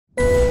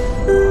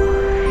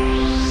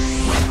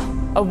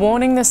A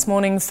warning this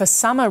morning for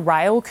summer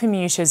rail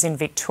commuters in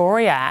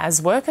Victoria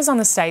as workers on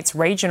the state's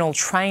regional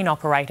train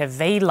operator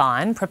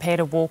V-Line prepare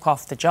to walk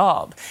off the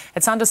job.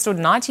 It's understood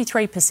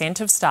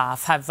 93% of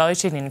staff have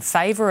voted in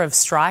favour of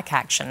strike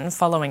action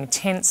following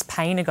tense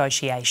pay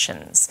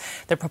negotiations.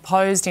 The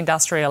proposed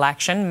industrial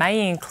action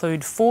may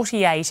include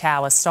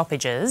 48-hour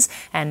stoppages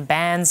and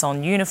bans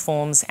on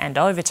uniforms and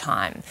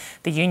overtime.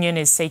 The union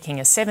is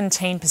seeking a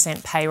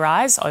 17% pay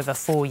rise over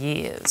 4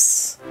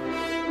 years.